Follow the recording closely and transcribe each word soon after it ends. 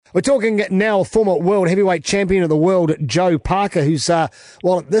We're talking now former world heavyweight champion of the world, Joe Parker, who's, at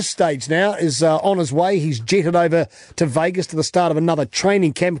this stage now is on his way. He's jetted over to Vegas to the start of another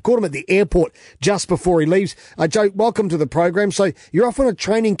training camp. Caught him at the airport just before he leaves. Joe, welcome to the program. So you're off on a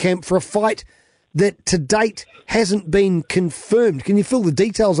training camp for a fight that to date hasn't been confirmed. Can you fill the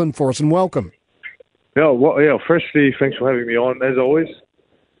details in for us, and welcome? Firstly, thanks for having me on, as always.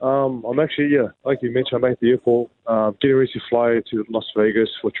 I'm actually, like you mentioned, I'm at the airport, getting ready to fly to Las Vegas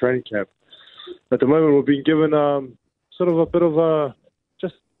for training camp. At the moment, we're being given sort of a bit of a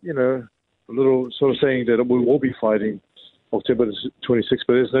little sort of saying that we will be fighting October 26th,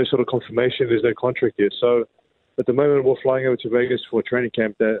 but there's no sort of confirmation, there's no contract yet. So at the moment, we're flying over to Vegas for a training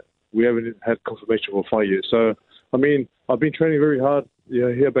camp that we haven't had confirmation for a fight yet. So, I mean, I've been training very hard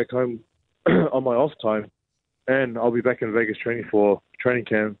here back home on my off time, and I'll be back in Vegas training for training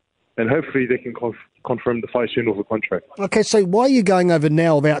camp, and hopefully they can confirm the fight soon of the contract. Okay, so why are you going over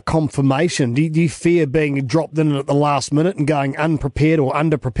now without confirmation? Do you fear being dropped in at the last minute and going unprepared or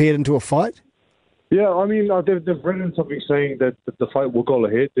underprepared into a fight? Yeah, I mean, they've written something saying that the fight will go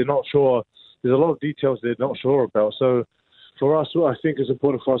ahead. They're not sure. There's a lot of details they're not sure about. So for us, I think it's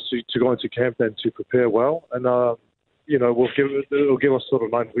important for us to go into camp and to prepare well. And, it'll give us sort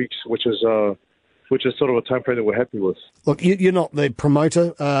of 9 weeks, which is sort of a time frame that we're happy with. Look, you're not the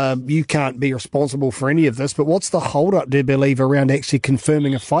promoter. You can't be responsible for any of this, but what's the hold-up, do you believe, around actually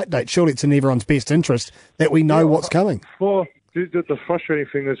confirming a fight date? Surely it's in everyone's best interest that we know what's coming. Well, the frustrating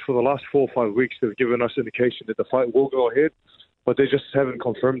thing is for the last 4 or 5 weeks, they've given us indication that the fight will go ahead, but they just haven't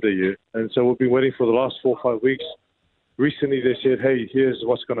confirmed it yet. And so we've been waiting for the last 4 or 5 weeks. Recently they said, hey, here's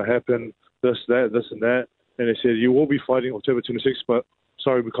what's going to happen, this, and that. And they said, you will be fighting October 26th, but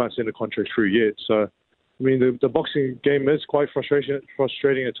sorry, we can't send the contract through yet. So, I mean, the boxing game is quite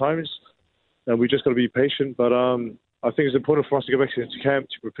frustrating at times, and we just got to be patient. But I think it's important for us to get back into camp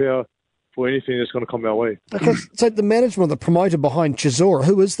to prepare for anything that's going to come our way. Okay, so the management, the promoter behind Chisora,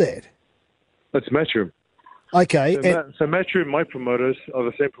 who is that? That's Matchroom. Okay. So Matchroom, my promoters, are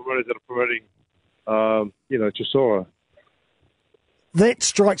the same promoters that are promoting, Chisora. That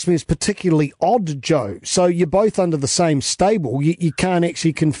strikes me as particularly odd, Joe. So you're both under the same stable. You can't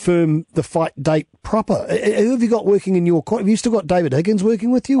actually confirm the fight date proper. Who have you got working in your corner? Have you still got David Higgins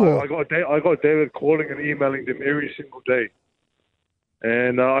working with you? Or? I got David calling and emailing them every single day.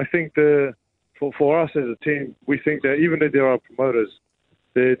 And I think for us as a team, we think that even though there are promoters,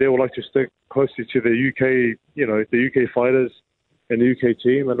 they would like to stick closely to the UK, the UK fighters and the UK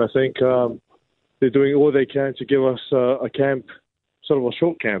team. And I think they're doing all they can to give us a camp, sort of a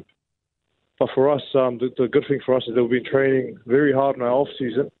short camp. But for us, the good thing for us is that we've been training very hard in our off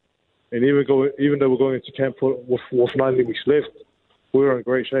season, and even though we're going into camp with 9 weeks left, we're in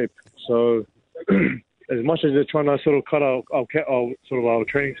great shape. So as much as they're trying to sort of cut our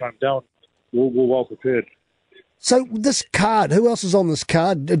training time down, we're well prepared. So this card, who else is on this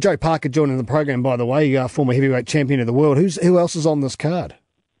card? Joe Parker joining the program, by the way, former heavyweight champion of the world. Who else is on this card?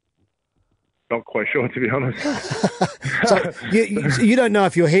 Not quite sure, to be honest. So you don't know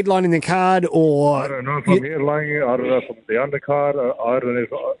if you're headlining the card or... I don't know if I'm headlining it. I don't know if I'm the undercard. I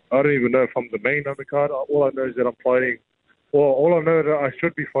don't even know if I'm the main undercard. All I know is that I'm fighting... Well, all I know is that I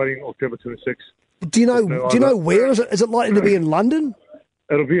should be fighting October 26th. Do you know where? Is it likely to be in London?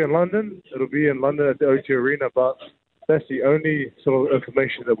 It'll be in London. It'll be in London at the O2 Arena, but that's the only sort of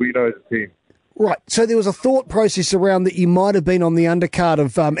information that we know as a team. Right, so there was a thought process around that you might have been on the undercard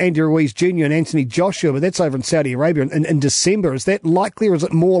of Andy Ruiz Jr. and Anthony Joshua, but that's over in Saudi Arabia in December. Is that likely, or is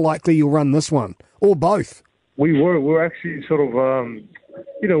it more likely you'll run this one, or both? We're actually sort of,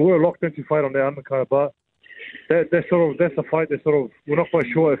 we're locked into fight on the undercard, but that's a fight that sort of, we're not quite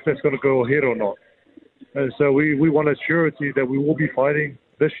sure if that's going to go ahead or not. And so we want a surety that we will be fighting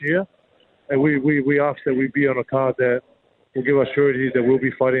this year, and we ask that we be on a card that will give us surety that we'll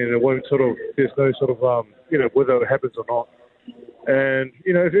be fighting, and there's no sort of, whether it happens or not. And,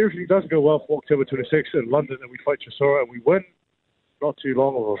 if everything does go well for October 26th in London and we fight Chisora and we win, not too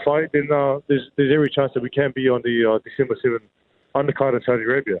long of a fight, then there's every chance that we can be on the December 7th undercard in Saudi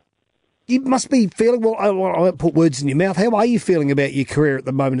Arabia. You must be feeling, I won't put words in your mouth, how are you feeling about your career at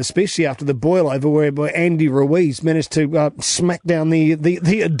the moment, especially after the boil-over where Andy Ruiz managed to smack down the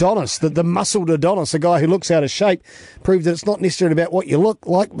Adonis, the muscled Adonis, a guy who looks out of shape, proved that it's not necessarily about what you look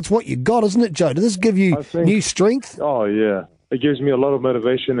like, it's what you got, isn't it, Joe? Does this give you new strength? Oh, yeah. It gives me a lot of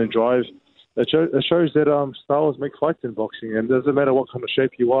motivation and drive. It shows that styles make fights in boxing, and it doesn't matter what kind of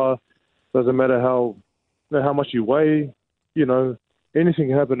shape you are, doesn't matter how much you weigh, anything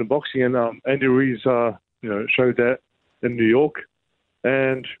can happen in boxing, and Andy Ruiz, showed that in New York.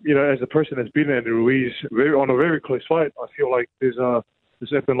 And as a person that's beaten Andy Ruiz on a very close fight, I feel like there's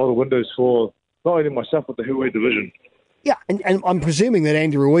it's opened a lot of windows for not only myself but the heavyweight division. Yeah, and I'm presuming that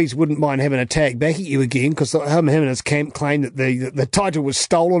Andy Ruiz wouldn't mind having a tag back at you again, because him and his camp claimed that the title was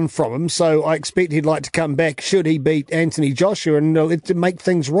stolen from him, so I expect he'd like to come back should he beat Anthony Joshua and to make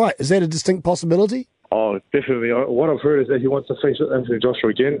things right. Is that a distinct possibility? Oh, definitely. What I've heard is that he wants to face Anthony Joshua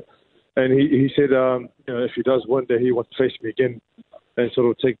again, and he said if he does win, that he wants to face me again and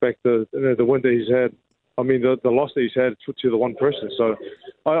sort of take back the win that he's had. I mean, the loss that he's had to the one person. So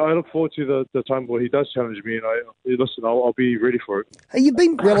I look forward to the time where he does challenge me, and I'll be ready for it. You've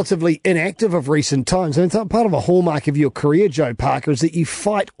been relatively inactive of recent times. I mean, part of a hallmark of your career, Joe Parker, is that you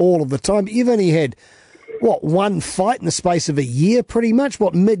fight all of the time. You've only had, one fight in the space of a year, pretty much?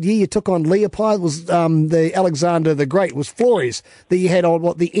 Mid-year you took on Leopold, was the Alexander the Great, was Flores that you had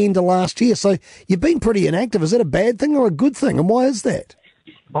on, the end of last year. So you've been pretty inactive. Is that a bad thing or a good thing, and why is that?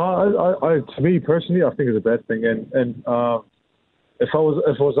 To me personally, I think it's a bad thing, and if it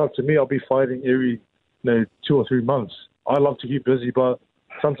was up to me, I'll be fighting every 2 or 3 months. I love to keep busy, but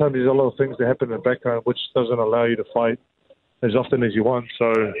sometimes there's a lot of things that happen in the background which doesn't allow you to fight as often as you want.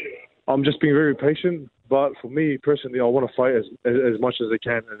 So I'm just being very patient. But for me personally, I want to fight as much as I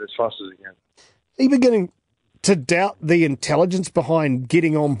can and as fast as I can. Are you beginning to doubt the intelligence behind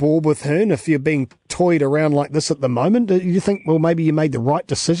getting on board with Hearn if you're being toyed around like this at the moment? Do you think, maybe you made the right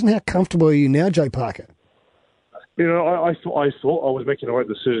decision? How comfortable are you now, Joe Parker? I thought I was making the right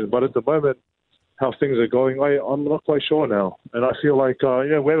decision, but at the moment, how things are going, I'm not quite sure now. And I feel like, we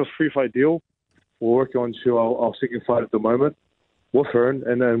have a free fight deal. We're working on to our second fight at the moment with Hearn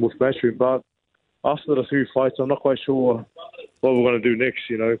and then with Matchroom. But after the 3 fights, I'm not quite sure what we're going to do next,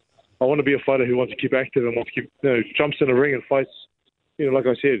 I want to be a fighter who wants to keep active and wants to keep, jumps in the ring and fights, like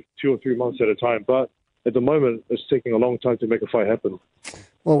I said, 2 or 3 months at a time. But at the moment, it's taking a long time to make a fight happen.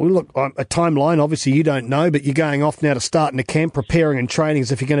 Well, look, a timeline, obviously you don't know, but you're going off now to start in the camp, preparing and training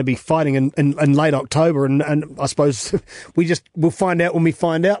as if you're going to be fighting in late October. And I suppose we'll find out when we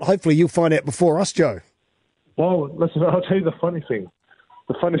find out. Hopefully you'll find out before us, Joe. Well, listen, I'll tell you the funny thing.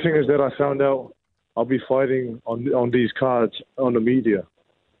 The funny thing is that I found out I'll be fighting on these cards on the media.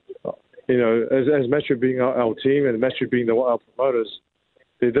 As Metro being our team and Metro being our promoters,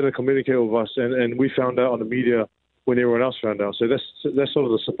 they didn't communicate with us, and we found out on the media when everyone else found out. So that's sort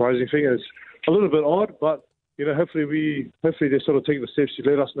of the surprising thing. It's a little bit odd, but hopefully they sort of take the steps to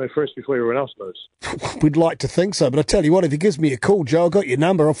let us know first before everyone else knows. We'd like to think so, but I tell you what, if he gives me a call, Joe, I've got your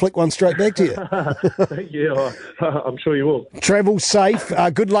number. I'll flick one straight back to you. Yeah, I'm sure you will. Travel safe.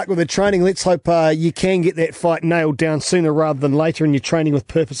 Good luck with the training. Let's hope you can get that fight nailed down sooner rather than later, and you're training with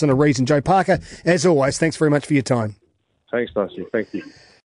purpose and a reason. Joe Parker, as always, thanks very much for your time. Thanks, Darcy. Thank you.